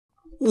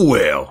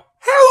Well,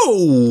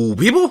 hello,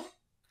 people.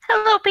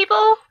 Hello,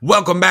 people.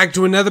 Welcome back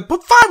to another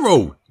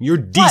Pyro. Your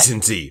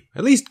decency.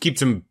 At least keep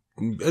some.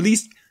 At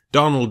least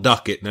Donald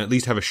Duck it, and at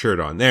least have a shirt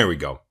on. There we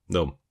go.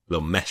 Little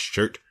mesh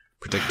shirt.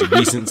 Protect your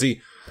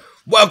decency.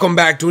 Welcome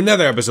back to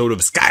another episode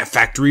of Sky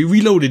Factory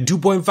Reloaded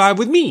 2.5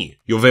 with me,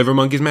 your favorite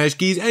monkey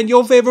Smashkeys, and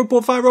your favorite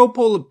Pyro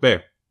polar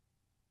bear.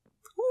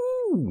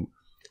 Ooh,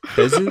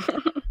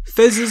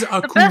 fezzes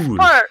are The cool. best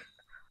part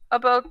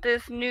about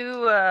this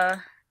new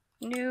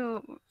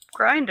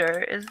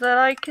grinder is that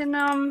I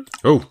can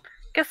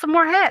get some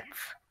more hats.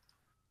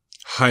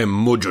 Hi,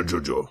 Mojo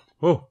Jojo.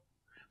 Oh,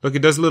 look,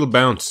 it does a little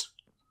bounce.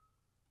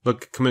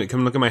 Look, come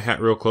look at my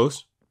hat real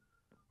close.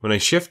 When I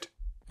shift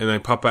and I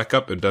pop back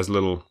up, it does a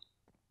little.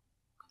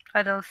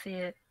 I don't see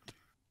it.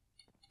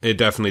 It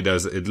definitely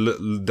does. It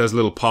does a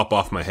little pop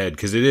off my head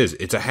because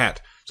it's a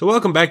hat. So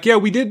welcome back. Yeah,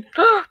 we did.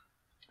 Damn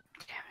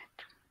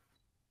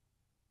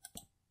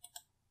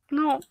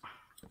it!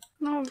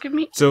 No, give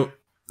me. So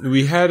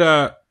we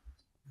had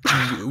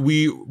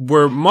we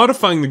were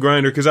modifying the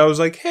grinder because I was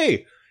like,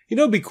 hey, you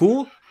know, it'd be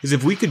cool is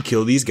if we could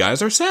kill these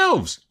guys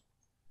ourselves.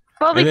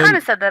 Well, we kind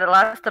of said that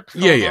last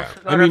episode. Yeah.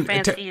 I mean,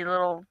 fancy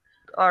little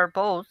our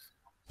bows.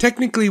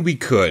 Technically, we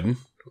could.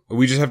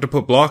 We just have to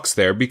put blocks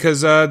there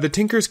because the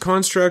Tinker's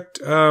construct,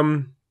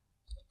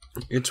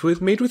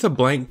 it's made with a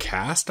blank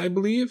cast, I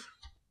believe.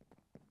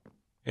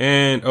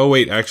 And oh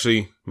wait,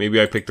 actually,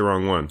 maybe I picked the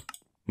wrong one.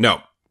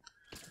 No.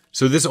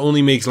 So this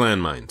only makes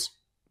landmines.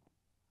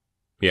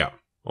 Yeah,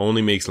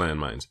 only makes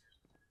landmines.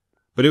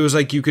 But it was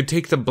like you could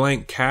take the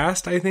blank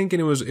cast, I think,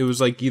 and it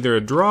was like either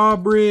a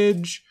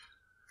drawbridge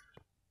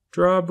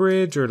or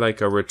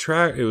like a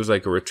it was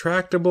like a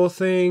retractable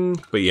thing.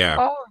 But yeah.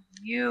 Oh,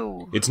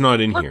 you. It's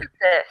not in Look here. At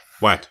this.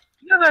 What?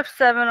 You have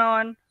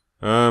F7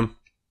 on.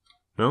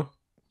 No?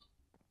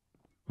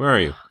 Where are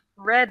you?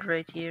 Red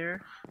right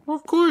here. Well,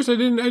 of course, I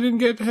didn't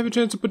have a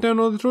chance to put down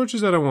all the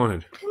torches that I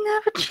wanted. Didn't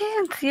have a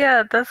chance.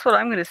 Yeah, that's what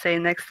I'm gonna say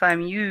next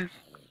time you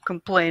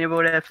complain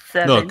about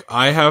F7. Look,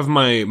 I have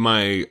my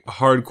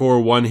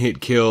hardcore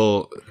one-hit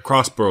kill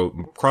crossbow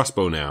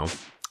now.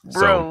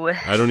 Bro. So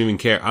I don't even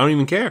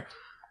care.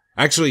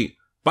 Actually,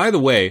 by the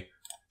way,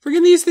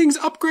 friggin' these things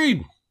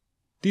upgrade.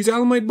 These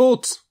Alamite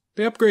bolts,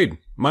 they upgrade.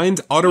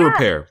 Mine's auto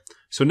repair.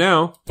 So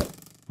now,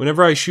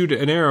 whenever I shoot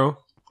an arrow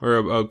or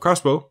a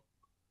crossbow,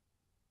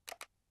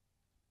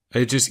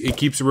 it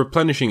keeps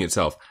replenishing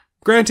itself.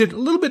 Granted, a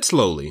little bit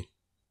slowly.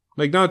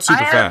 Like not super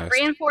fast. I have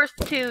reinforced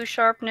 2,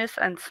 sharpness,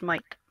 and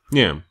smite.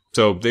 Yeah.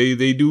 So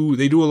they do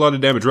a lot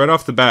of damage. Right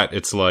off the bat,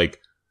 it's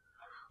like,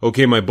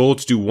 okay, my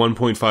bolts do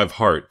 1.5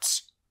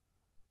 hearts.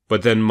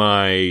 But then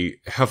my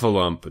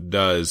Heffalump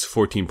does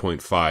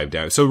 14.5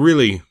 damage. So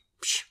really,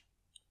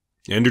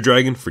 Ender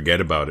Dragon, forget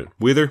about it.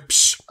 Wither?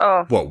 Psh.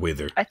 Oh. What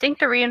Wither? I think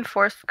the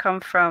reinforced come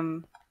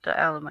from the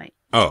Alamite.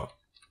 Oh.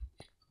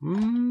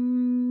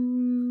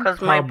 Because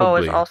my bow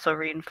is also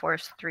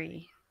reinforced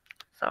 3.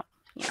 So,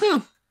 yeah.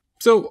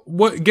 So,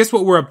 guess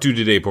what we're up to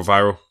today,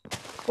 Porphyro?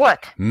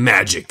 What?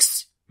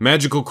 Magics.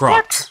 Magical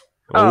crops.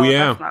 What? Oh,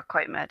 yeah. That's not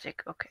quite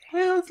magic. Okay.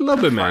 Yeah, it's a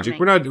little bit magic.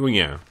 We're not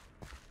doing,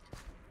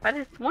 I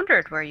just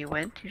wondered where you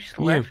went. You just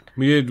left. Yeah,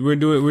 we did. We're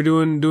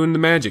doing the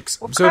magics.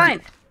 What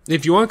kind?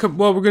 If you want to come,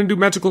 well, we're going to do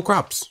magical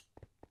crops.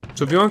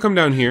 So if you want to come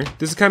down here,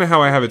 this is kind of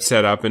how I have it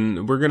set up,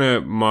 and we're going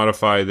to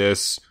modify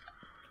this.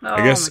 Oh,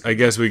 I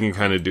guess we can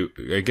kind of do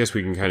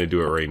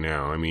it right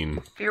now. I mean,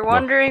 if you're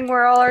wondering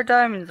where all our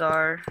diamonds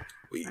are,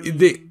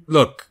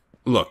 look.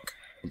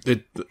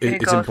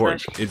 It's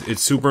important.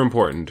 It's super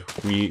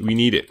important. We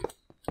need it.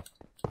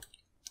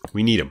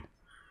 We need them.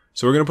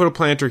 So we're going to put a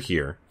planter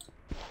here.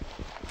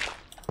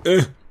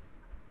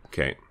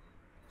 Okay.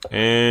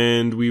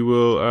 And we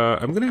will,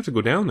 I'm gonna have to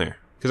go down there,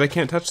 because I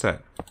can't touch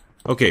that.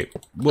 Okay,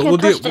 we'll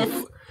deal.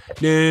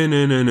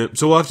 No.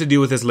 So we'll have to deal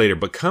with this later,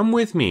 but come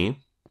with me,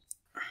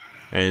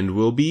 and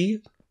we'll be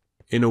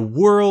in a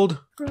world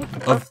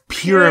of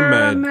pure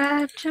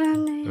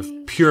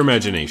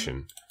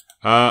imagination.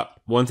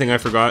 One thing I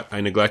forgot,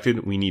 I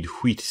neglected, we need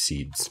wheat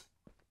seeds.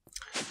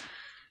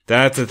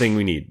 That's the thing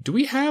we need. Do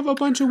we have a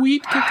bunch of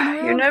wheat kicking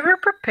around? You're never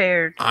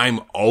prepared. I'm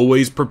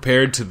always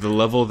prepared to the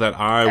level that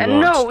I want to be.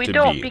 No, we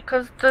don't,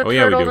 because the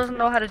turtle doesn't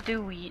know how to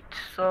do wheat,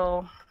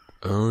 so...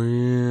 Oh,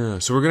 yeah.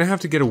 So we're going to have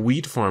to get a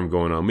wheat farm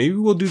going on. Maybe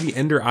we'll do the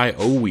Ender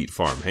IO wheat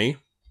farm, hey?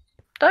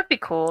 That'd be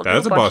cool.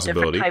 That's a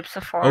possibility. Different types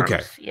of farms.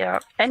 Okay. Yeah.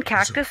 And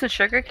cactus and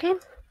sugarcane?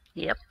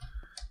 Yep.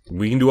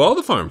 We can do all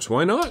the farms.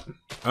 Why not?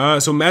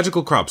 So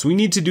magical crops. We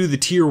need to do the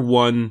tier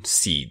 1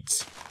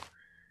 seeds.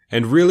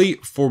 And really,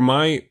 for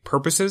my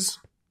purposes,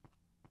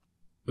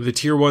 the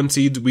tier 1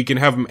 seeds, we can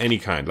have them any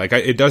kind. Like,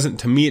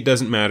 to me, it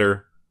doesn't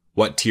matter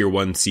what tier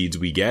 1 seeds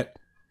we get.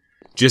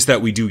 Just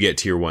that we do get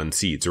tier 1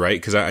 seeds,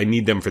 right? Because I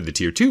need them for the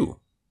tier 2.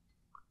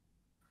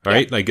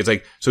 Right? Yep. Like, it's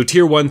like, so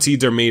tier 1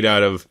 seeds are made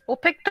out of... We'll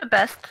pick the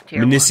best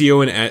tier Minicio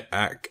 1. And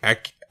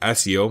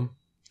Accio.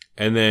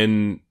 And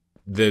then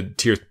the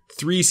tier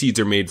 3 seeds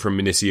are made from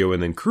Minicio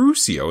and then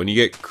Crucio. And you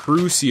get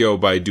Crucio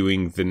by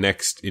doing the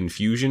next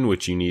infusion,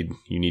 which you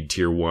need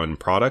tier 1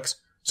 products.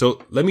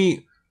 So let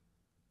me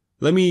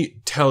let me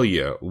tell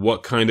you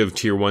what kind of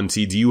tier 1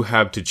 seeds you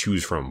have to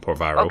choose from,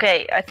 Porviro.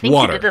 Okay, I think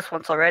Water. you did this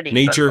once already.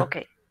 Nature. But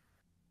okay.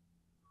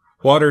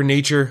 Water,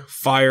 nature,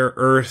 fire,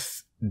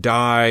 earth,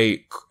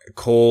 dye,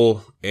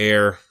 coal,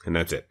 air, and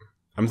that's it.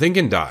 I'm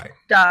thinking dye.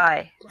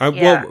 Dye.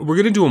 Well, we're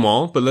gonna do them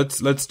all, but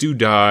let's do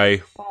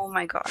dye. Oh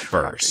my gosh.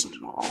 First.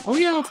 Oh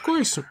yeah, of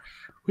course.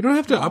 We don't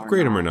have to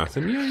upgrade them or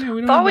nothing. Yeah.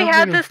 We don't. Thought we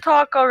had this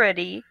talk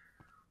already.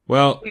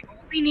 Well, we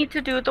only need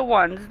to do the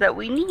ones that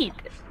we need.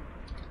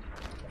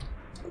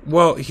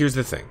 Well, here's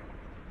the thing.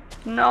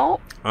 No.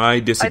 I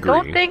disagree. I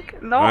don't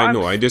think. No.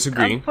 I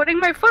disagree. I'm putting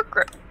my foot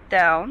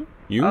down.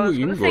 You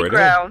can go right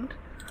ground.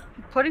 Ahead.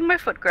 I'm putting my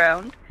foot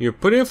ground. You're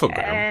putting a foot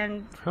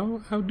ground.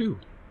 And how do?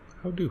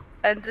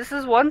 And this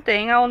is one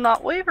thing I will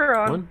not waver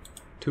on. 1,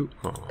 2.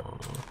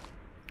 Aww.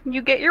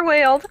 You get your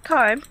way all the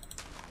time.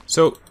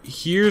 So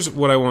here's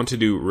what I want to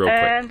do real quick.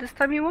 And this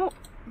time you won't.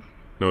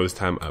 No, this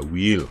time I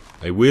will.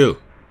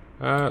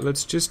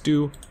 Let's just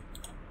do.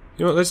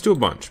 You know what? Let's do a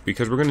bunch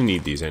because we're gonna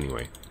need these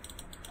anyway.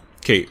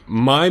 Okay,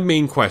 my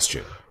main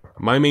question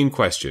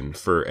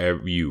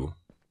for you,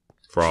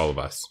 for all of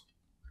us,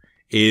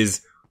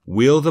 is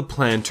will the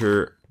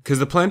planter, because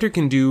the planter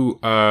can do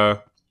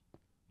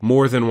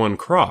more than one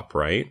crop,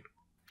 right?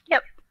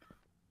 Yep.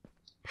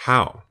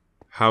 How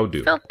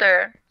do?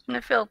 Filter. In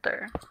the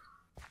filter.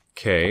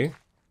 Okay.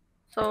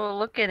 So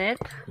look in it.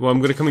 Well, I'm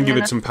gonna come and give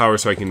it some power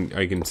so I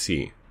can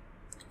see.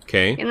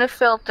 Okay. In the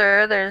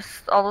filter,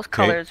 there's all those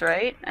colors,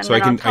 right? And so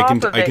then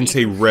I can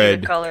say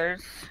red.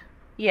 Colors.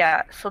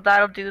 Yeah, so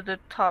that'll do the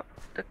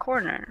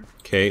corner.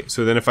 Okay,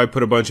 so then if I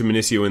put a bunch of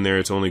Minicio in there,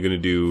 it's only going to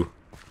do...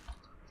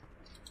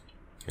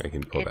 I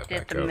can pull that back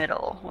out. It did the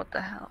middle. What the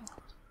hell?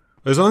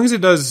 As long as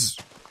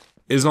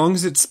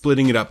it's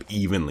splitting it up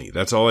evenly,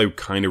 that's all I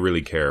kind of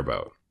really care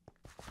about.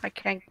 I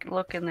can't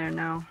look in there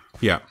now.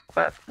 Yeah.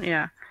 But,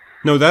 yeah.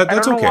 No, that's okay.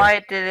 I don't know why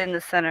it did it in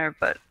the center,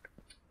 but...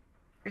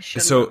 It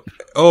shouldn't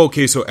have.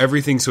 Okay, so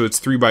everything, so it's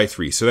 3 by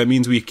 3. So that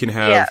means we can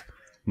have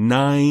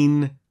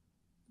 9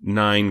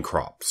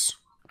 crops.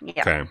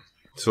 Yeah. Okay.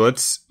 So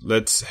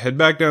let's head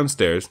back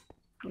downstairs.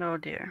 Oh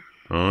dear.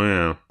 Oh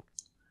yeah.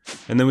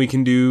 And then we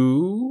can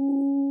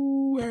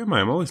do. Where am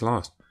I? I'm always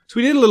lost. So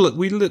we did a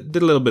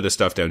little bit of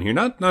stuff down here.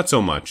 Not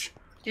so much.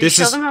 Did you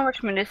show them how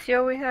much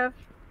Minicio we have?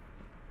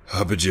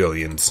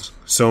 Bajillions.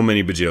 So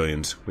many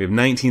bajillions. We have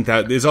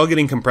 19,000. It's all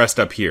getting compressed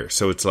up here.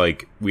 So it's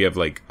like we have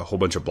like a whole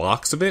bunch of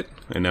blocks of it,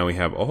 and now we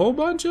have a whole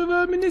bunch of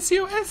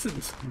Minicio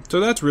essence. So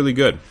that's really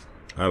good.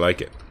 I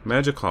like it.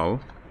 Magical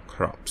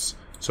crops.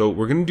 So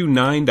we're going to do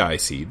 9 dye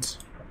seeds.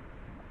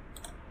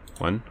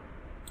 1.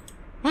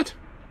 What?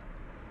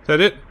 Is that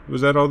it?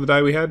 Was that all the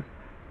dye we had?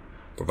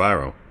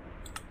 Porviro.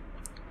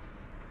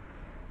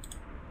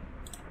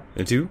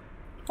 And 2.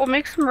 Well,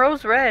 make some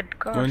rose red.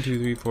 Gosh. 1, 2,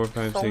 3, 4,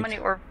 5, 6. So many,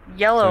 or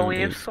yellow. 7, we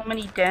 8. have so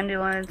many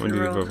dandelions. 1, 2,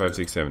 and 3, 4, roses. 5,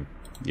 6, 7.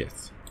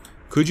 Yes.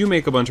 Could you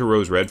make a bunch of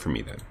rose red for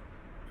me then?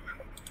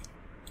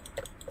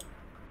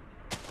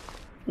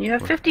 You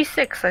have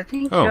 56. I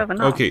think you have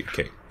enough. Okay.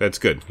 That's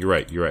good. You're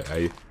right.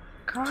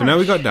 So now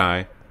we got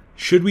dye.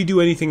 Should we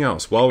do anything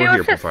else while we're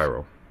here,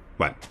 Porviro?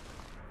 What?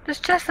 This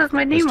chest has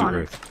my name on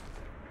it.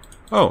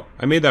 Oh,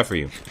 I made that for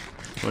you.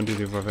 1, 2,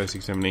 3, 4, 5,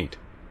 6, 7, 8.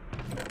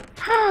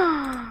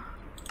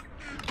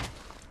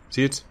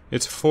 See,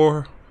 it's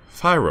for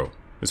Fyro.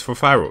 It's for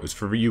Fyro. It's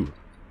for you.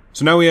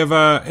 So now we have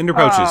ender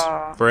pouches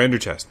for ender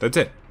chest. That's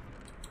it.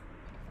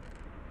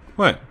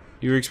 What?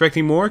 You were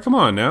expecting more? Come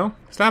on now.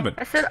 Stop it.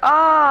 I said, for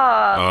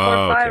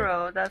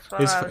Fyro. Okay. That's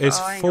what it's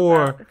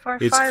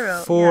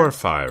for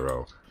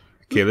Fyro.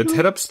 Okay, let's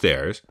head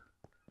upstairs.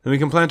 And we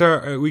can plant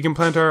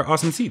our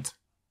awesome seeds.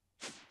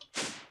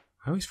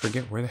 I always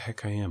forget where the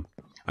heck I am.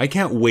 I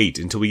can't wait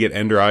until we get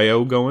Ender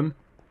IO going.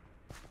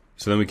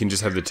 So then we can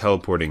just have the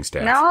teleporting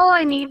stats. Now all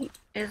I need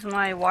is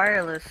my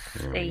wireless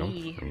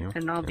AE,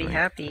 and I'll be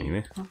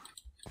happy.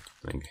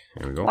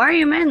 There we go. Why are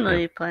you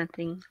manually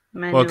planting?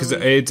 Well, because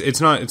it's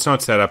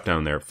not set up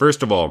down there.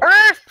 First of all,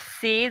 earth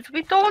seeds.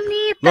 We don't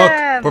need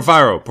them. Look,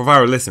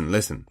 Porviro, listen,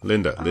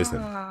 Linda,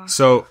 listen.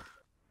 So,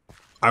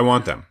 I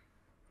want them.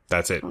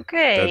 That's it.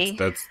 Okay.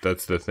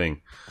 That's the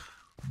thing.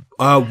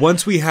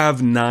 Once we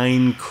have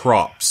 9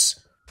 crops,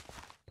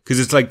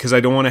 because I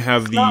don't want to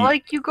have the. Not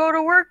like you go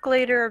to work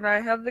later and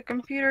I have the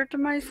computer to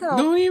myself.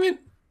 Don't even.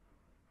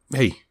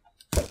 Hey,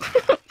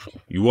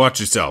 you watch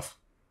yourself.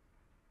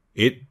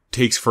 It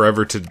takes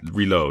forever to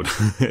reload.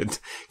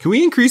 Can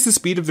we increase the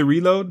speed of the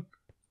reload?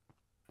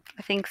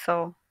 I think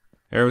so.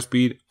 Arrow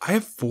speed. I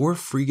have 4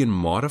 freaking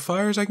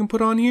modifiers I can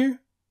put on here?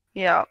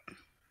 Yeah.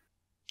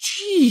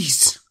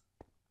 Jeez.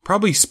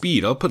 Probably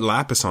speed. I'll put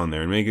lapis on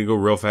there and make it go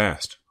real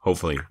fast.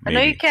 Hopefully. Maybe. I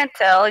know you can't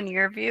tell in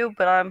your view,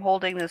 but I'm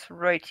holding this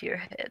right to your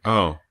head.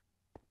 Oh.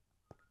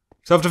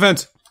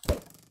 Self-defense.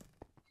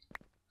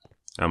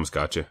 I almost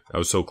got you. I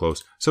was so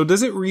close. So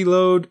does it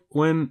reload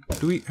when...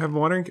 Do we have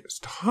water?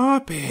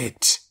 Stop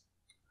it.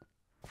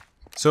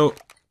 So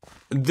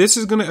this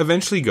is going to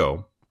eventually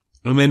go.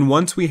 And then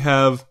once we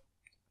have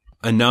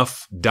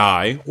enough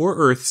dye or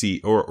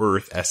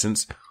earth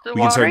essence, the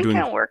we can start watering doing...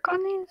 can't work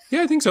on these?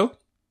 Yeah, I think so.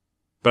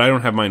 But I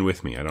don't have mine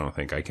with me. I don't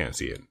think. I can't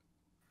see it.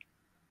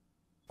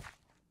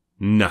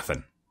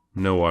 Nothing.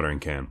 No watering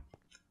can.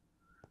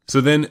 So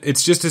then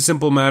it's just a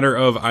simple matter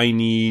of I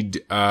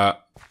need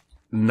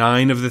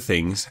 9 of the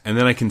things, and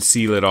then I can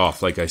seal it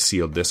off like I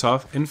sealed this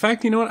off. In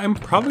fact, you know what? I'm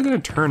probably going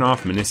to turn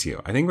off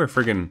Minicio. I think we're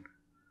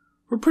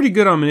pretty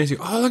good on Minicio.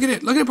 Oh, look at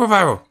it. Look at it,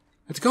 Porviro.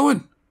 It's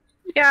going.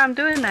 Yeah, I'm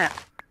doing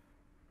that.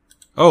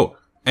 Oh,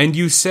 and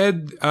you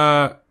said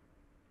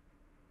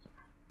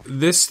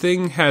this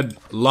thing had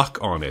luck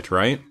on it,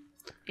 right?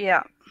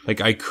 Yeah. Like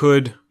I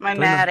could... My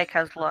Matic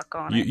has luck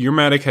on it. Your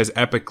Matic has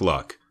epic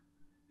luck.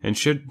 And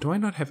do I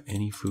not have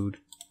any food?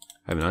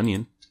 I have an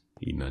onion.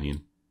 Eat an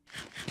onion.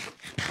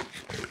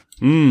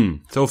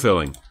 So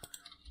filling.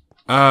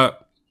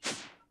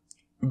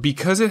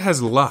 Because it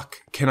has luck,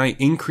 can I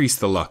increase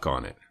the luck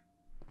on it?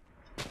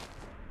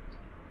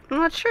 I'm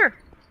not sure.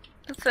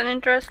 That's an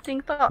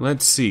interesting thought.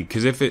 Let's see,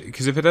 because if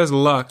it has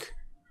luck,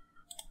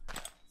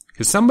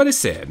 because somebody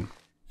said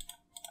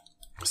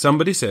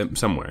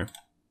somewhere,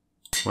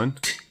 one.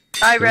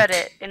 I read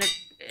it in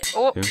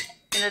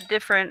a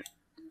different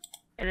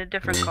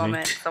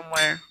comment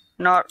somewhere.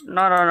 Not on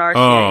our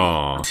site,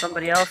 on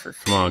somebody else's.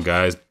 Come on,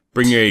 guys,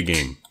 bring your A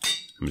game.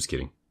 I'm just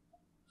kidding.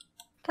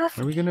 Are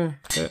we gonna?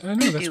 I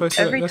know that's why I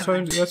said that's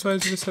why I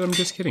just said I'm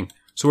just kidding.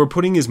 So we're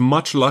putting as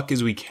much luck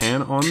as we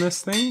can on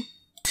this thing.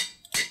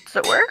 Does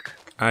it work?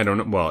 I don't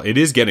know. Well, it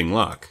is getting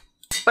luck.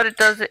 But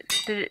did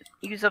it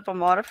use up a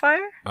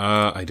modifier?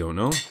 I don't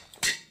know.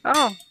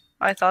 Oh,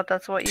 I thought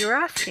that's what you were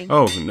asking.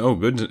 Oh no,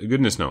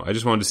 goodness no. I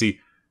just wanted to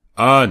see.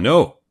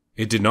 No,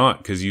 it did not,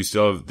 because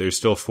there's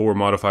still 4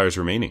 modifiers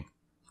remaining,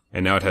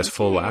 and now it has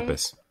full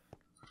lapis.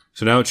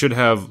 So now it should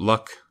have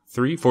luck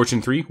 3,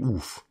 fortune 3.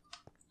 Oof.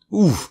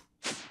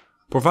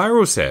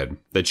 Porviro said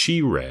that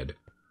she read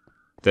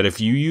that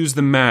if you use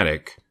the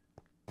Matic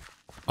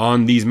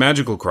on these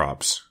magical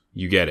crops,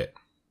 you get it.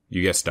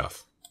 You get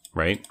stuff,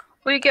 right?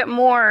 Well, you get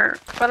more,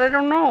 but I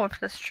don't know if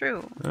that's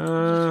true. I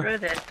just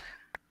read it.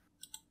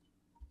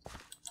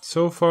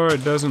 So far,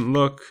 it doesn't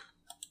look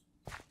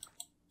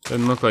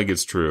like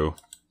it's true.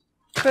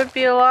 Could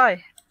be a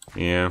lie.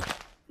 Yeah.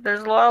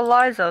 There's a lot of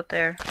lies out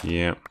there.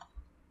 Yeah.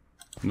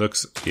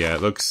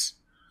 It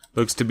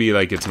looks to be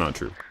like it's not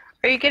true.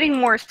 Are you getting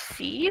more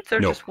seeds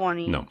or just one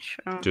each? No,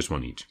 just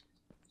one each.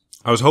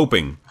 I was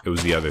hoping it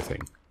was the other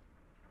thing.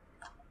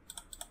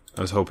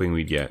 I was hoping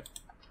we'd get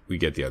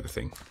the other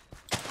thing.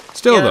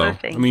 Still though,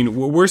 I mean,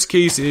 worst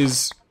case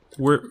is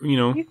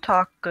You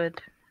talk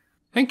good.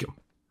 Thank you.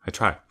 I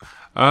try.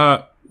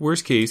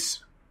 Worst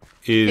case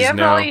is Do you have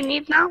now. all you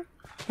need now?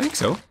 I think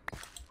so.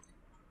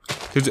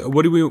 Because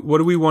what do we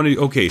want to?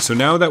 Okay, so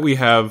now that we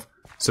have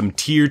some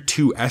tier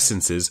 2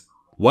 essences,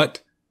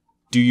 what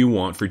do you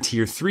want for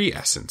tier 3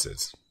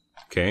 essences?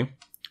 Okay,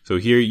 so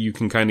here you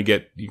can kind of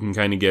get.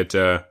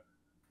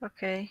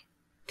 Okay.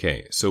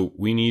 Okay, so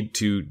we need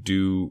to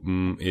do.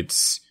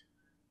 It's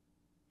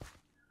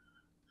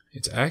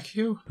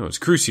Accio? No, it's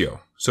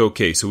Crucio. So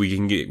okay, so we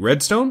can get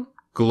redstone,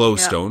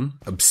 glowstone,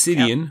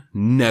 obsidian,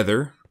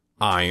 nether,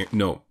 iron.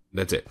 No,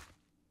 that's it.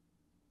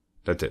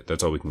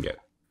 That's all we can get.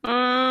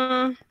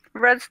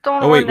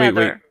 Redstone or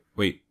nether?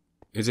 Wait.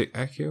 Is it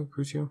Accio?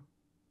 Crucio?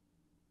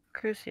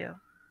 Crucio.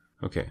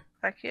 Okay.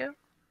 Accio?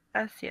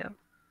 Accio.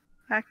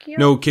 Accio?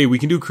 No, okay, we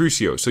can do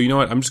Crucio. So you know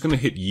what? I'm just going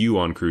to hit U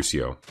on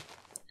Crucio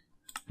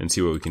and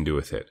see what we can do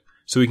with it.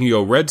 So we can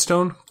go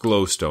redstone,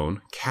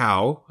 glowstone,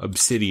 cow,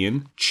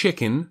 obsidian,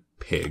 chicken,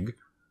 pig,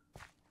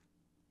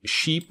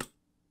 sheep,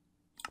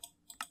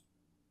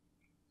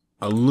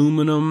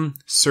 aluminum,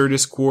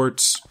 Certus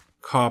quartz,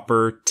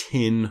 copper,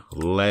 tin,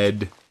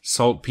 lead,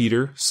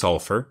 saltpeter,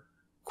 sulfur,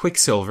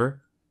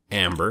 quicksilver,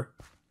 amber,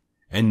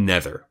 and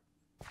nether.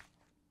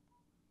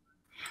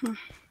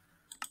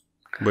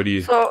 What do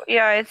you... So,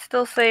 yeah, I'd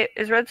still say...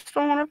 Is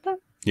redstone one of them?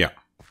 Yeah.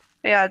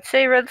 Yeah, I'd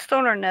say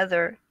redstone or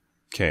nether.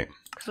 Okay.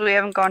 Because we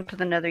haven't gone to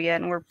the nether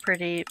yet, and we're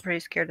pretty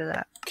scared of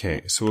that.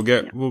 Okay, so we'll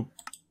get...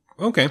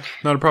 Okay,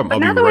 not a problem.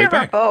 But I'll be right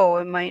back. Bow,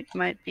 it might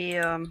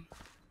be...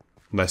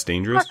 less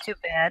dangerous? Not too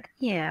bad.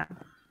 Yeah.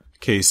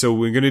 Okay, so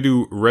we're going to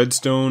do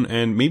redstone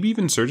and maybe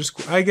even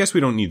Certus. I guess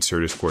we don't need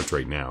Certus quartz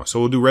right now. So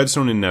we'll do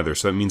redstone and nether.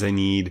 So that means I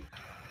need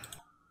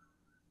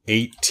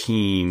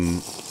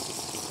 18.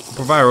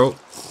 Porviro,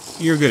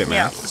 you're good at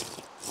math.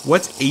 Yeah.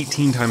 What's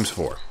 18 times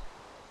 4?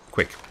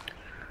 Quick.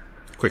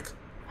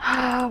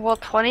 Well,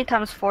 20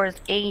 times 4 is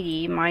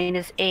 80.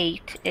 Minus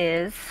 8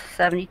 is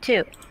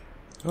 72.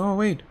 Oh,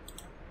 wait.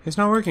 It's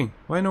not working.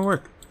 Why no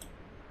work?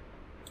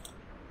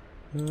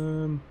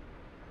 I'm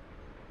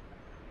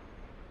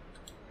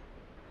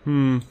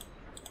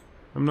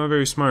not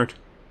very smart.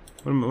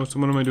 What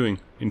am I doing?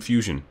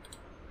 Infusion.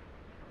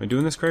 Am I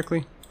doing this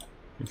correctly?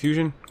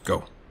 Infusion?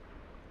 Go.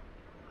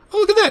 Oh,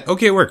 look at that!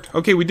 Okay, it worked.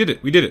 Okay, we did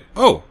it.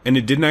 Oh, and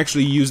it didn't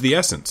actually use the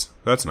essence.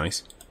 That's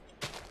nice.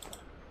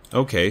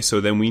 Okay,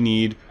 so then we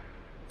need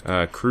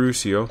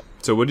Crucio.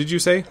 So what did you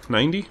say?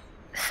 90?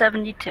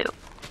 72.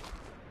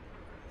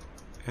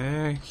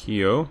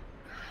 Accio.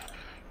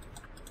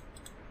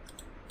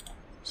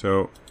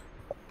 So,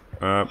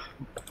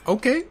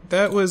 okay,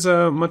 that was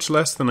much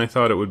less than I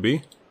thought it would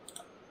be.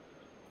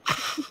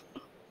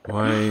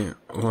 Why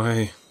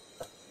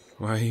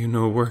Why are you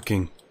not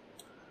working?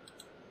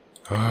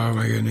 Oh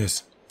my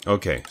goodness.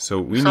 Okay, so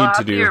we so need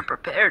to do... you're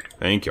prepared.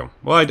 Thank you.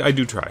 Well, I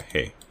do try.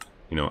 Hey,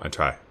 you know, I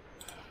try.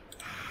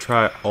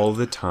 Try all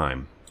the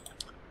time.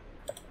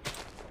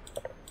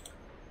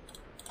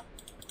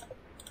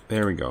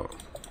 There we go.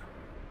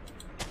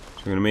 So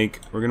we're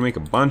gonna make a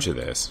bunch of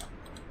this.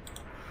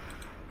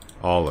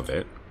 All of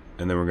it.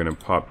 And then we're gonna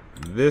pop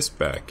this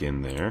back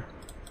in there.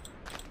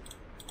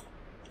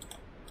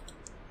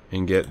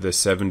 And get the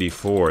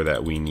 74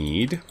 that we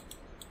need.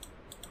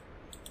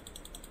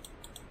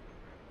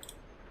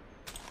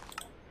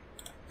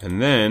 And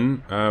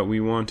then we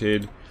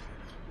wanted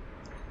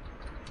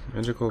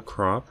magical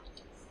crop.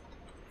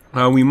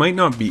 We might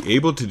not be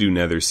able to do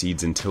nether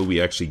seeds until we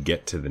actually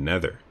get to the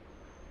nether.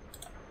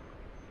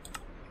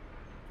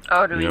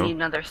 Oh, do we need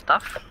nether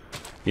stuff?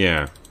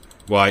 Yeah.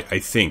 Well, I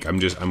think.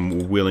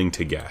 I'm willing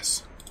to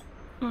guess.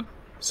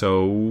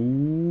 So,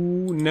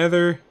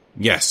 nether...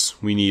 Yes,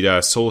 we need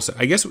soul sand.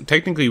 I guess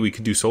technically we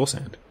could do soul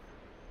sand.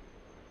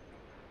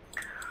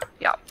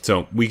 Yeah.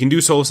 So, we can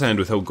do soul sand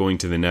without going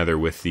to the nether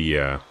with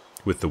the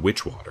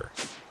witch water.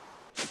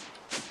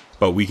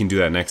 But we can do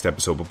that next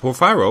episode. But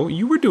Porphyro,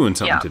 you were doing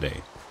something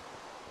today.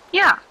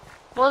 Yeah.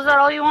 Well, is that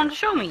all you wanted to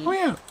show me? Oh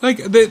yeah.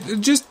 Like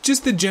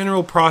just the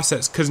general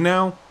process, cuz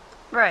now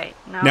Right.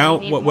 Now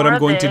what I'm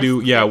going to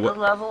do,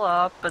 level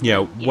up.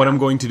 What I'm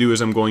going to do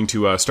is I'm going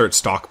to start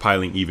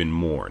stockpiling even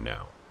more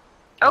now.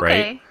 Okay.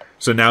 Right?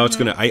 So now it's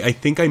gonna. I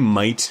think I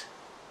might,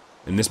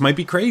 and this might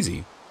be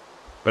crazy,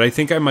 but I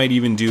think I might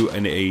even do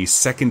a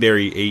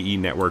secondary AE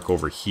network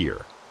over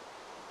here,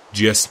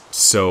 just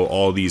so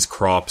all these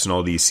crops and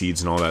all these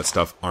seeds and all that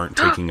stuff aren't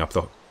taking up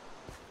the.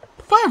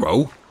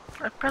 Pyro.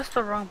 I pressed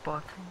the wrong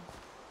button.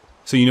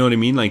 So you know what I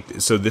mean?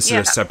 Like, so this is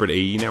a separate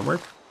AE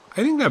network.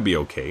 I think that'd be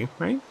okay,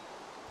 right?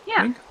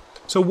 Yeah. Right?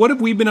 So what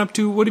have we been up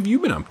to? What have you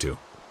been up to?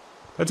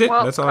 That's it.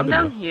 Well, That's all I've been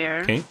down doing. Here.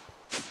 Okay.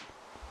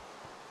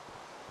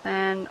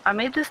 And I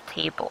made this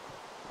table.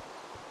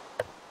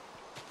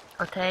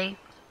 Okay.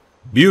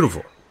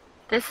 Beautiful.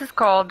 This is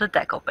called the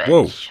deco bench.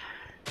 Whoa.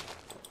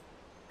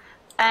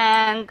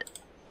 And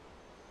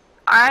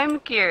I'm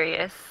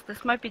curious.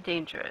 This might be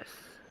dangerous.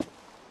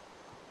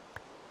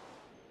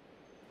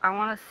 I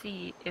want to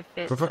see if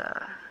it.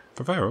 For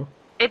Pyro.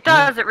 It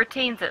does. It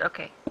retains it.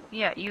 Okay.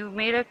 Yeah. You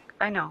made it.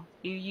 I know.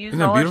 You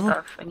used all our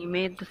stuff and you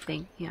made the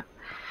thing. Yeah.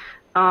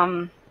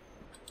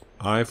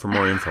 I for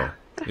more info.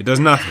 It does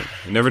nothing.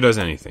 It never does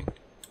anything.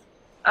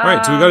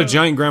 Alright, so we got a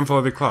giant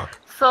grandfather clock.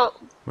 So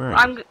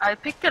I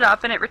picked it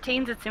up and it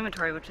retains its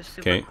inventory, which is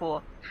super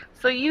cool.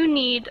 So you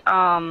need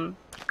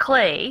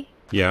clay.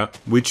 Yeah,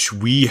 which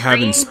we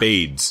have in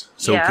spades.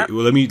 So okay,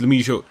 well, let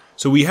me show.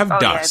 So we have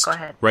dust. Yeah, go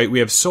ahead. Right? We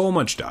have so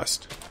much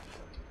dust.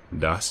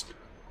 Dust.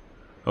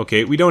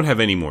 Okay, we don't have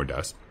any more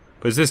dust.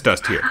 But it's this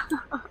dust here.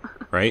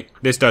 Right?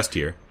 This dust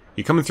here.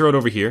 You come and throw it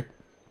over here.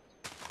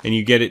 And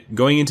you get it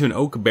going into an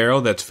oak barrel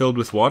that's filled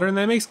with water, and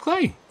that makes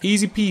clay.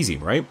 Easy peasy,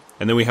 right?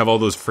 And then we have all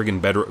those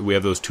friggin' we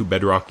have those 2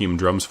 bedrockium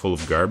drums full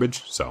of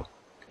garbage, so.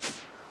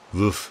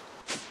 Oof.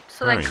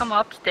 So they come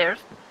upstairs.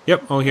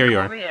 Yep, oh, here you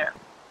are. Over here.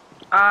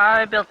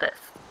 I built this.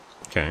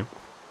 Okay.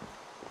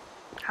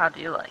 How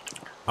do you like it?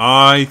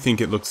 I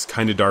think it looks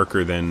kind of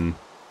darker than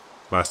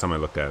last time I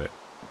looked at it.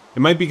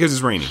 It might be because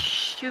it's raining.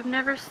 You've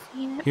never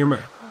seen it? Here,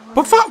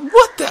 but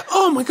what the?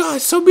 Oh my god,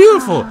 it's so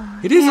beautiful.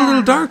 It is a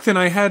little dark than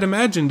I had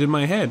imagined in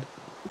my head.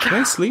 Can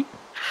I sleep?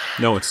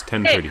 No, it's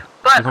 10:30. Hey,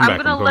 but I'm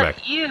gonna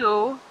let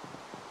you.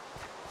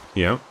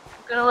 Yeah.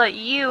 I'm gonna let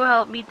you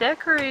help me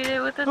decorate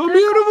it with a. Oh,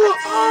 beautiful!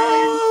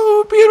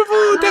 Oh,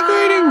 beautiful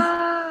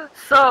decorating.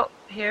 So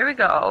here we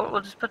go.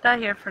 We'll just put that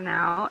here for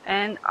now,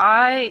 and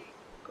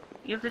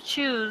you have to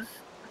choose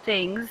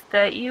things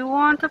that you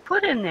want to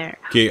put in there.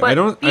 Okay, I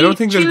don't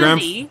think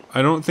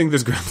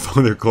this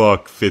grandfather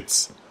clock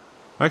fits.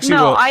 Actually,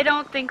 no, I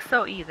don't think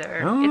so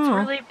either. It's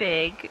really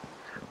big.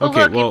 But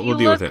okay, look, well, we'll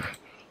deal with it.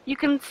 You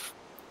can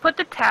put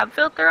the tab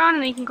filter on,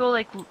 and then you can go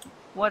like,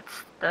 what's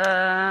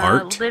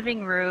the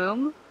living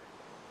room?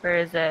 Where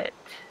is it?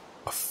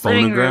 A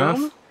phonograph?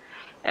 Living room.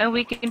 And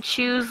we can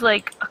choose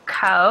like a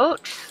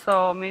couch.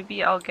 So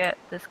maybe I'll get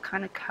this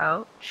kind of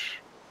couch.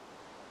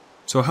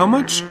 So how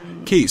much?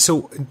 Okay,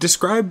 so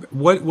describe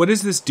what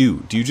does this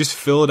do? Do you just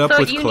fill it up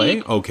with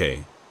clay?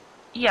 Okay.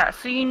 Yeah,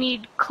 so you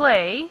need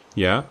clay.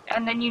 Yeah.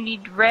 And then you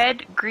need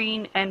red,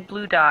 green, and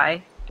blue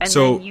dye. And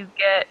then you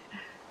get...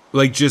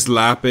 like just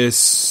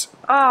lapis,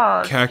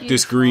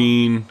 cactus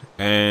green,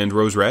 and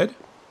rose red?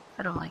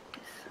 I don't like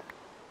this.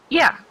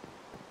 Yeah.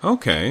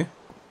 Okay.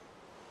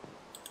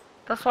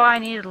 That's why I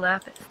needed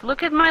lapis.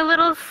 Look at my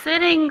little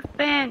sitting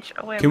bench.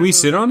 Oh, wait, can we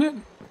sit on it?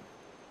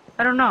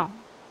 I don't know.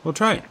 We'll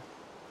try it.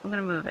 I'm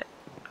gonna move it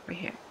over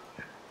here.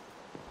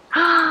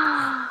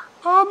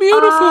 Oh,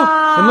 beautiful!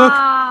 And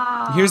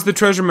look, here's the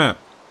treasure map.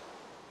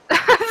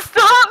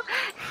 Stop!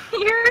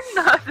 You're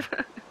not.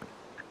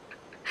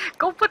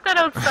 Go put that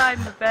outside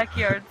in the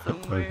backyard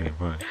somewhere. Okay,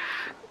 fine.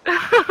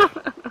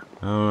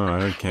 Oh,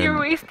 I can't. You're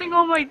wasting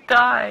all my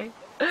dye.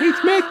 Hey,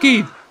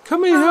 Smashkeys!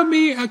 Come and help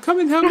me.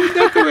 Come and help me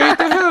decorate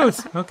the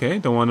house. Okay.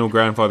 Don't want no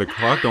grandfather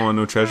clock. Don't want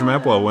no treasure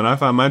map. Well, when I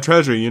find my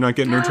treasure, you're not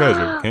getting no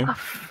treasure. Okay. A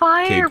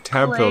fireplace. Okay.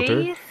 Tab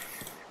filter.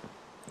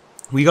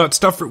 We got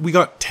stuff. We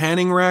got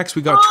tanning racks.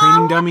 We got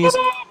training dummies.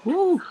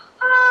 Woo.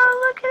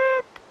 Oh, look at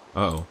it.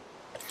 Uh-oh.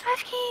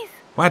 Smashkeys.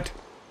 What?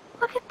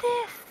 Look at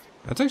this.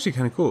 That's actually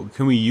kind of cool.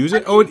 Can we use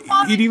it? Oh,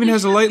 it even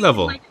has a light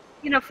level. Like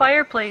in a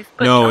fireplace.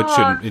 But, no, it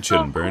shouldn't. It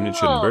shouldn't burn. Cool. It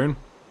shouldn't burn.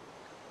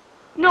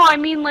 No, I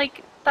mean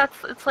like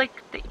it's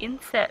like the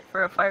inset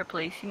for a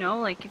fireplace. You know,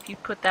 like if you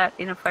put that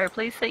in a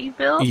fireplace that you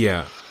build.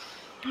 Yeah.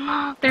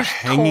 There's a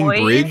hanging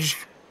toys. bridge.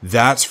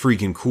 That's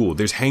freaking cool.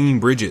 There's hanging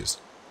bridges.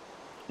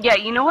 Yeah,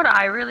 you know what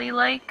I really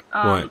like?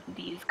 What?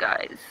 These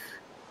guys.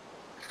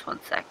 Just one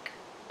sec.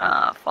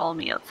 Follow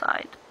me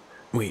outside.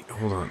 Wait,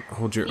 hold on.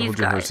 Hold your These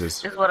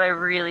horses. Is what I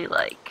really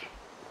like.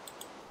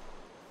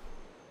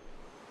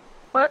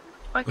 What?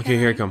 Okay,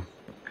 here I come.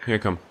 Here I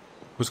come.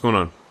 What's going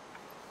on?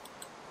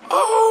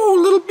 Oh,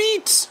 little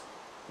beets!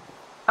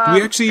 Do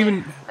we actually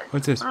even...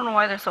 What's this? I don't know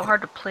why they're so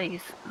hard to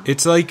place.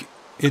 It's like...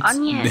 It's...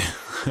 Onion.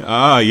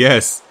 Ah,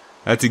 yes.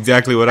 That's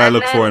exactly what I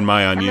look for in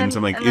my onions.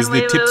 I'm like, is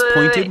the tips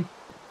pointed?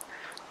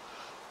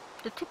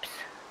 The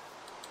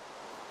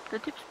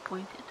tips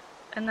pointed.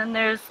 And then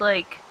there's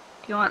like,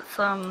 do you want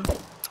some,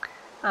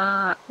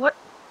 what?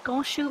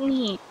 Don't shoot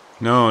me.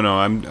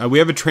 No, we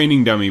have a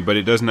training dummy, but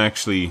it doesn't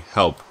actually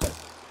help.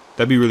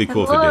 That'd be really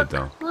cool if it did,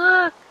 though.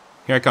 Look!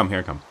 Here I come, here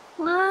I come.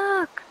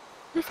 Look!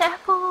 There's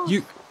apples!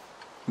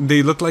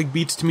 They look like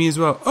beets to me as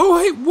well. Oh,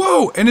 hey,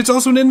 whoa! And it's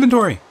also an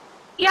inventory!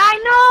 Yeah, I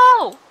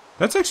know!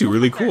 That's actually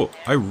really cool.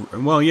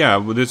 Well, yeah,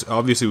 this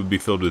obviously would be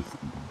filled with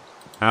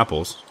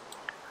apples.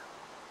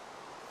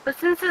 But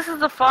since this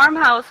is a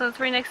farmhouse and it's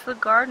right next to the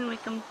garden, we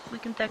can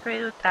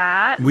decorate with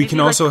that. We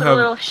can also put have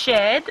a little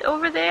shed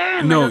over there.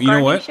 And no, like a you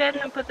know what? shed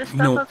and put this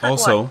stuff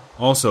outside.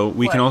 Also,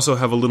 we can also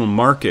have a little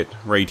market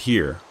right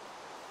here.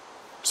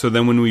 So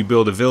then, when we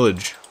build a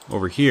village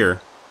over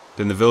here,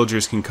 then the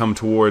villagers can come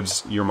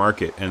towards your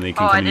market and they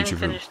can come and eat your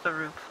food. I didn't finish the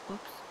roof.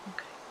 Oops.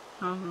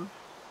 Okay.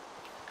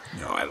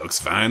 No, it looks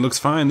fine. Looks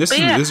fine. This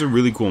is a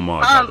really cool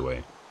mod, by the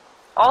way.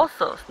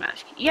 Also,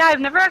 Smashkeys. Yeah,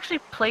 I've never actually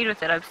played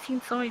with it. I've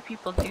seen so many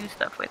people do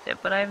stuff with it,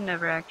 but I've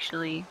never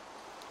actually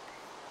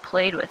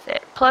played with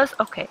it. Plus,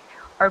 okay,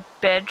 our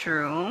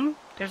bedroom.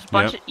 There's a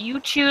bunch of... You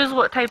choose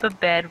what type of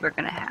bed we're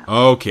gonna have.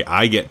 Okay,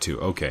 I get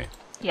to. Okay.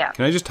 Yeah.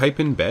 Can I just type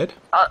in bed?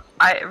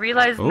 I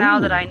realize now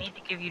that I need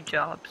to give you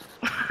jobs.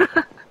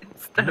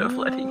 Instead of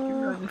letting you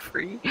run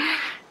free.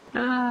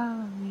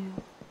 Oh, man.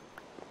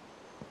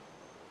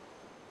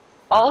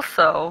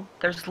 Also,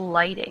 there's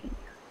lighting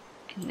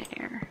in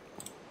there.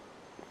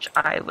 Which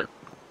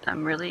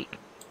I'm really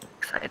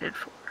excited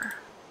for.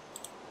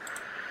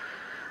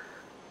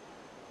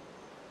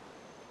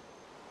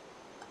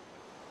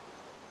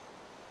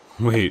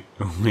 Wait,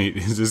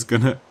 is this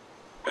gonna...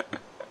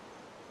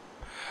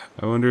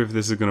 I wonder if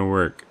this is gonna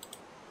work.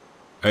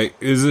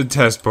 It's a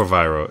test,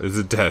 Porviro. It's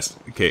a test.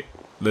 Okay,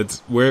 let's...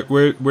 Where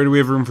do we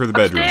have room for the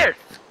bedroom? Upstairs!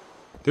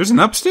 There's an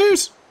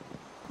upstairs?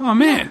 Oh,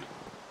 man.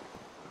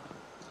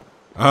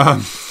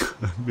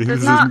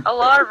 There's not a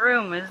lot of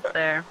room, is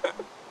there?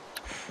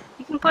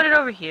 You can put it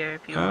over here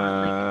if you want,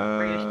 like,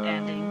 where you're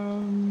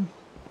standing.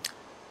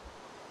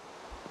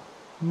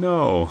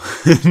 No.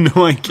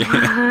 No, I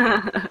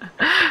can't.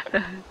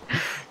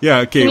 Yeah,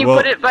 okay, Can you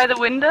put it by the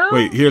window?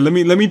 Wait, here, let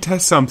me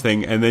test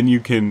something, and then you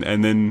can,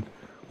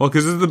 well,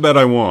 because this is the bed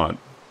I want.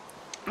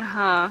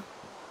 Uh-huh.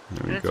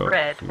 There we It's go.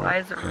 red. Why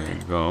is it red? There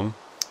we go.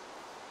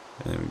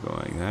 And then we go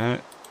like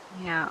that.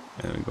 Yeah.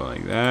 And then we go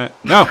like that.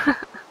 No!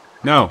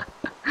 No!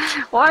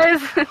 Why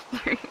is it...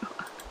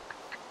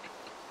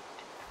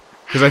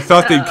 Because I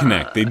thought they'd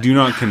connect. They do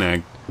not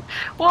connect.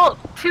 Well,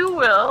 two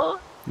will.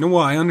 No, well,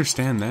 I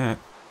understand that.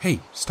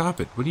 Hey, stop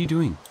it. What are you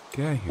doing?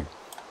 Get out of here.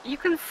 You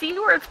can see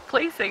where it's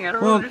placing. I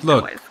don't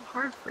understand why it's so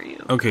hard for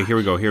you. Okay, here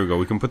we go. Here we go.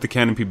 We can put the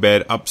canopy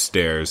bed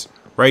upstairs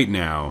right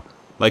now,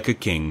 like a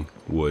king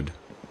would.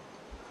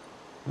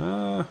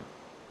 My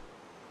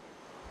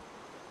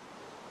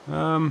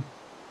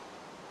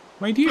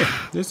dear,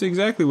 this is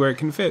exactly where it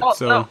can fit. Oh,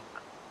 so no.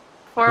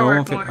 Forward, no, it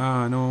won't fit.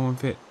 more. No, it won't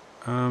fit.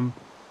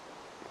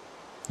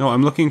 No,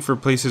 I'm looking for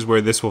places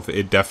where this will fit.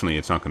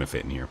 It's not going to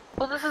fit in here.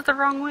 Well, this is the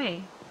wrong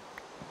way.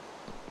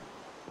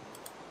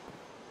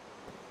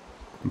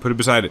 And put it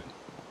beside it.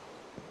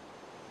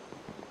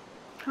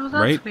 Oh,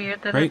 that's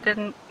weird that it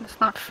didn't. It's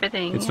not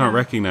fitting. It's not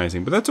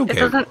recognizing, but that's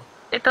okay.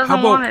 It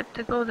doesn't want it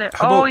to go there.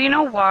 Oh, you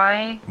know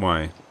why?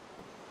 Why?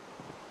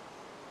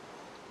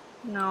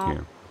 No,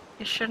 Here.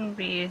 it shouldn't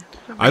be.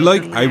 I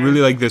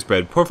really like this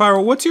bed.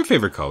 Porfiro, what's your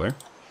favorite color?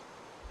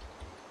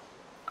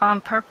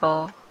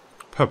 Purple.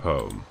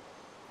 Purple.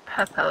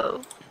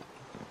 Purple.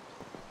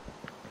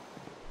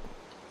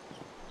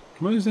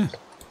 What is this?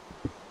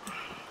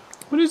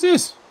 What is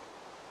this?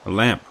 A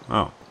lamp.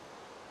 Oh.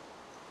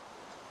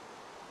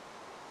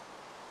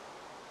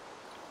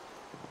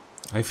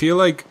 I feel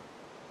like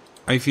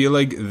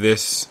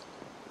this,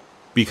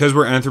 because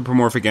we're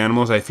anthropomorphic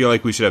animals, I feel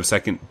like we should have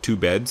two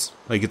beds.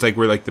 Like, it's like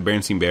we're like the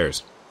Berenstain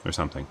Bears or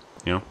something,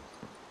 you know?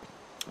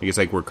 I guess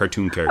like we're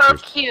cartoon Oh,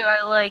 characters. cute.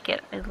 I like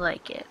it. I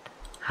like it.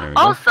 There we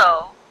go.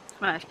 Also,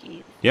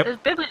 Smashkeys. Yep. There's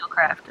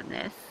bibliocraft in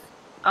this.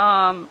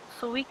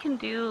 So we can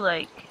do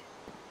like,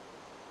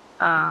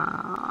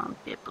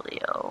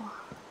 biblio.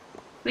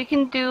 We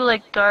can do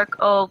like dark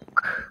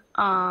oak,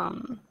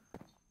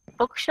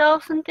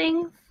 bookshelves and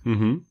things.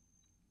 Mm-hmm.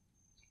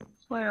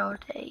 Where are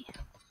they?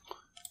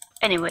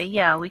 Anyway,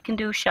 yeah, we can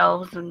do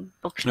shelves and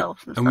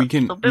bookshelves and and stuff. we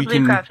can- so we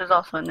can- bibliocraft is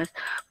also in this.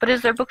 But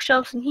is there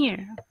bookshelves in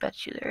here? I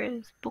bet you there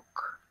is.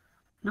 Book.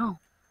 No.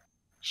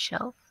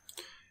 Shelf.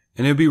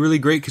 And it'd be really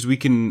great because we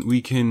can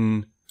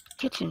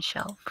Kitchen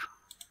shelf.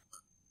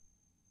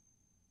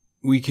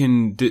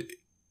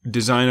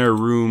 design our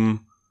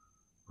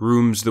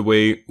rooms the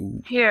way.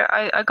 Here,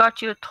 I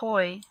got you a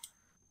toy.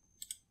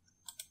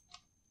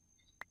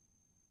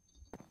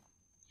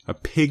 A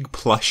pig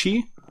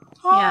plushie?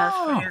 Yeah,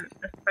 Oh!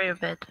 that's for your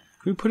bed.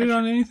 Can we put it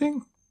on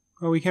anything?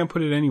 Oh, we can't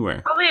put it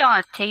anywhere. Probably on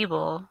a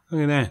table.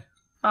 Look at that.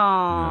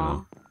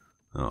 Oh.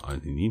 Oh, I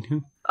need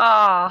to.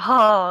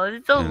 Oh,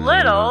 it's so And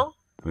little.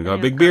 We got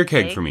a big beer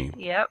keg for me.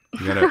 Yep.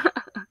 We got a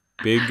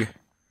big.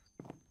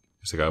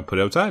 Just I gotta put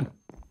it outside.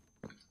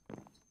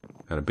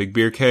 Got a big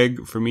beer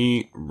keg for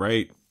me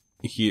right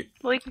here.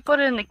 Well, you can put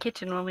it in the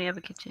kitchen when we have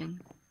a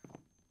kitchen.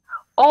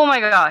 Oh my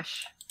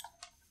gosh.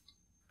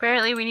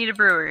 Apparently we need a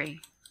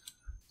brewery.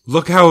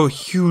 Look how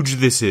huge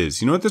this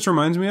is. You know what this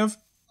reminds me of?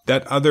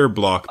 That other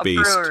block-based.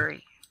 A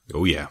brewery.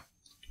 Oh yeah.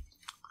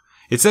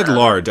 It said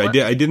large. I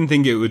didn't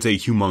think it would say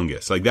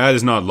humongous. Like that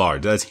is not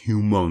large. That's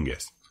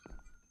humongous.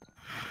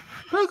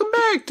 Welcome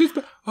back.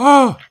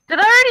 Oh. Did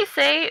I already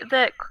say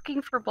that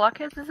cooking for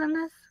blockheads is in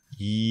this?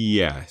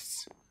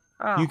 Yes.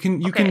 Oh, You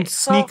can okay,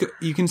 sneak so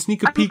you can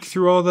sneak a peek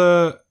through all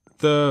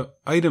the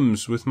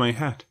items with my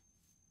hat.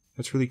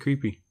 That's really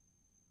creepy.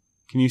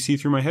 Can you see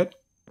through my head?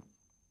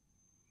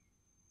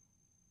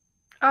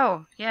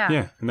 Oh, yeah. Yeah,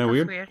 isn't that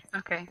That's weird?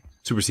 Okay.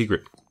 Super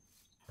secret.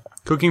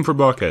 Cooking for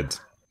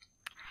blockheads.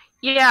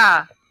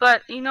 Yeah,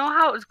 but you know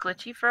how it was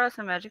glitchy for us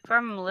in Magic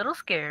Farm? I'm a little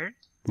scared,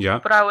 Yeah.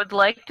 but I would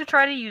like to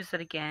try to use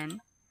it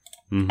again.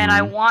 Mm-hmm. And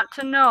I want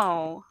to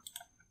know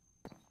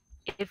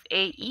if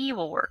AE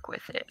will work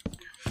with it.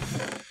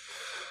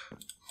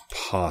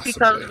 Possibly.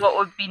 Because what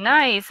would be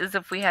nice is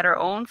if we had our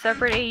own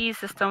separate AE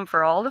system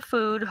for all the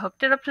food,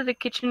 hooked it up to the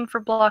kitchen for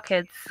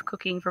blockheads,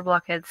 cooking for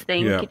blockheads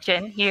thing, Yeah.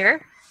 kitchen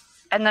here,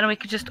 and then we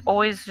could just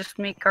always just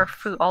make our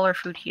food, all our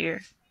food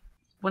here.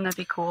 Wouldn't that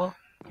be cool?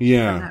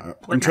 Yeah.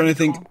 I'm trying to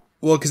think. Cool?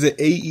 Well, because the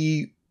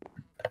AE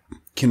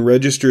can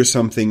register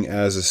something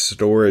as a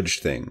storage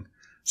thing.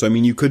 So, I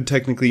mean, you could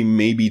technically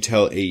maybe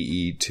tell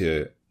AE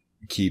to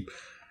keep,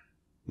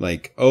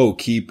 like,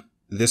 keep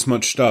this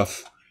much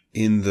stuff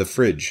in the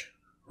fridge,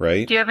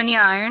 right? Do you have any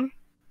iron?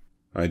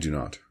 I do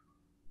not.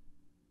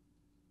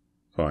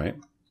 Alright.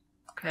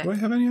 Okay. Do I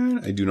have any iron?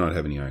 I do not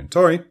have any iron.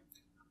 Sorry.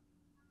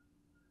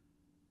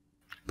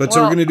 But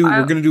so Well,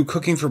 we're gonna do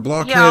cooking for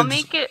blockheads. Yeah,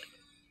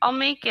 I'll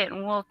make it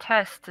and we'll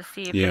test to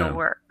see if it'll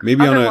work.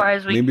 Maybe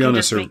Otherwise, we maybe can on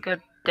just a make a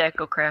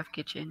DecoCraft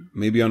kitchen.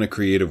 maybe on a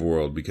creative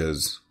world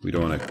because we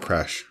don't want to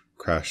crash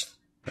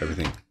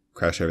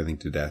everything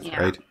to death,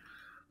 Yeah. right?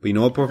 But you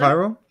know what,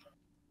 Porfiro?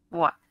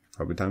 What?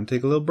 Probably time to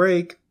take a little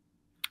break.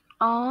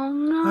 Oh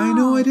no. I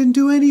know we didn't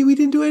do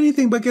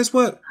anything, but guess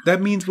what?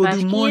 That means we'll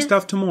do more Smashkeys?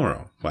 stuff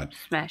tomorrow. What?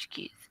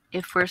 Smashkeys.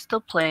 If we're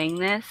still playing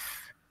this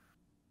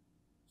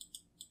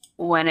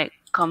when it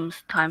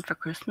comes time for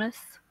Christmas,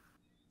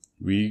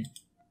 We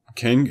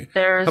can.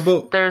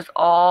 there's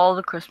all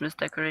the Christmas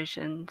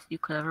decorations you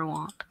could ever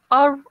want.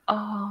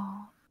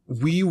 Oh.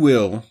 We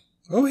will.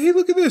 Oh, hey,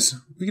 look at this.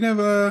 We can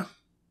have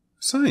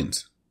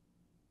signs.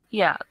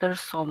 Yeah, there's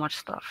so much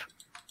stuff.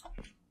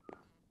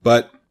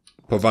 But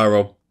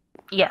Porfiro,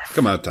 Yes.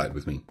 come outside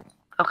with me.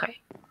 Okay.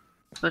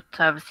 Let's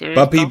have a serious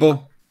But talk.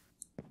 people,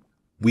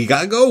 we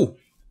gotta go.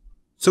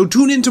 So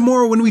tune in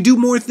tomorrow when we do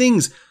more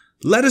things.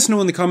 Let us know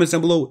in the comments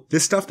down below the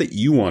stuff that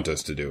you want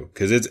us to do.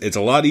 Because it's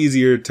a lot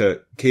easier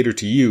to cater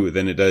to you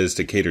than it does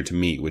to cater to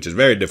me, which is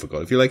very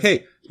difficult. If you're like,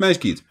 hey,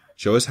 Smashkeys,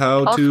 show us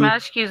how All to...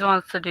 Smashkeys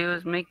wants to do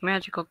is make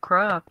magical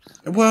crops.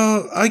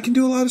 Well, I can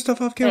do a lot of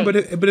stuff off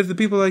camera, but if the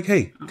people are like,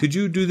 hey, could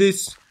you do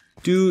this?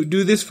 Do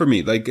this for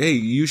me. Like, hey,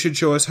 you should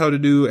show us how to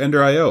do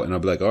Ender IO. And I'll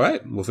be like, all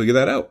right, we'll figure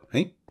that out.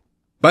 Hey?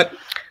 But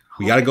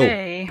we gotta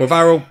Okay. go.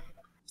 Porfiro,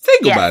 say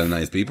goodbye Yes. to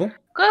nice people.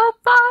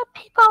 Goodbye,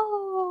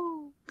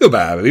 people!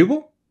 Goodbye,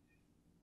 people.